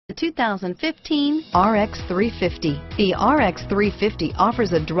The 2015 RX 350. The RX 350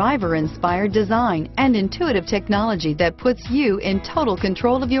 offers a driver-inspired design and intuitive technology that puts you in total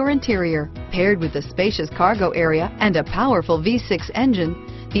control of your interior. Paired with a spacious cargo area and a powerful V6 engine,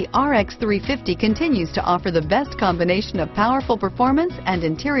 the RX 350 continues to offer the best combination of powerful performance and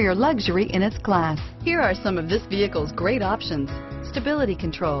interior luxury in its class. Here are some of this vehicle's great options: stability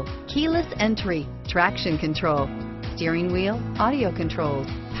control, keyless entry, traction control, steering wheel audio controls,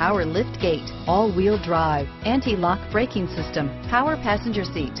 power lift gate, all-wheel drive, anti-lock braking system, power passenger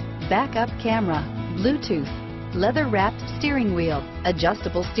seat, backup camera, Bluetooth, leather-wrapped steering wheel,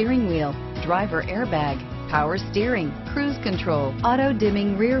 adjustable steering wheel, driver airbag, power steering, cruise control,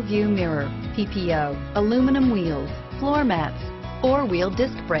 auto-dimming rear view mirror, PPO, aluminum wheels, floor mats, four-wheel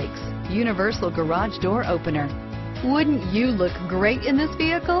disc brakes, universal garage door opener. Wouldn't you look great in this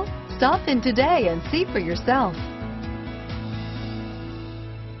vehicle? Stop in today and see for yourself.